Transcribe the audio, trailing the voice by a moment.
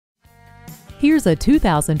Here's a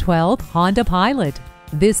 2012 Honda Pilot.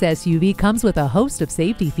 This SUV comes with a host of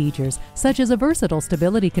safety features, such as a versatile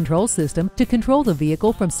stability control system to control the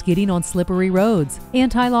vehicle from skidding on slippery roads,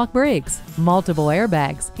 anti-lock brakes, multiple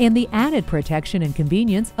airbags, and the added protection and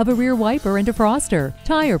convenience of a rear wiper and defroster,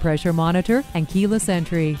 tire pressure monitor, and keyless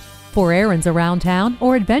entry. For errands around town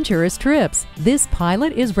or adventurous trips, this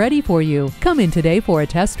Pilot is ready for you. Come in today for a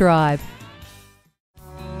test drive.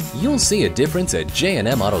 You'll see a difference at J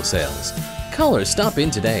M Auto Sales. Call or stop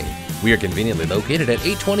in today. We are conveniently located at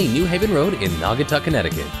 820 New Haven Road in Naugatuck,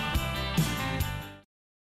 Connecticut.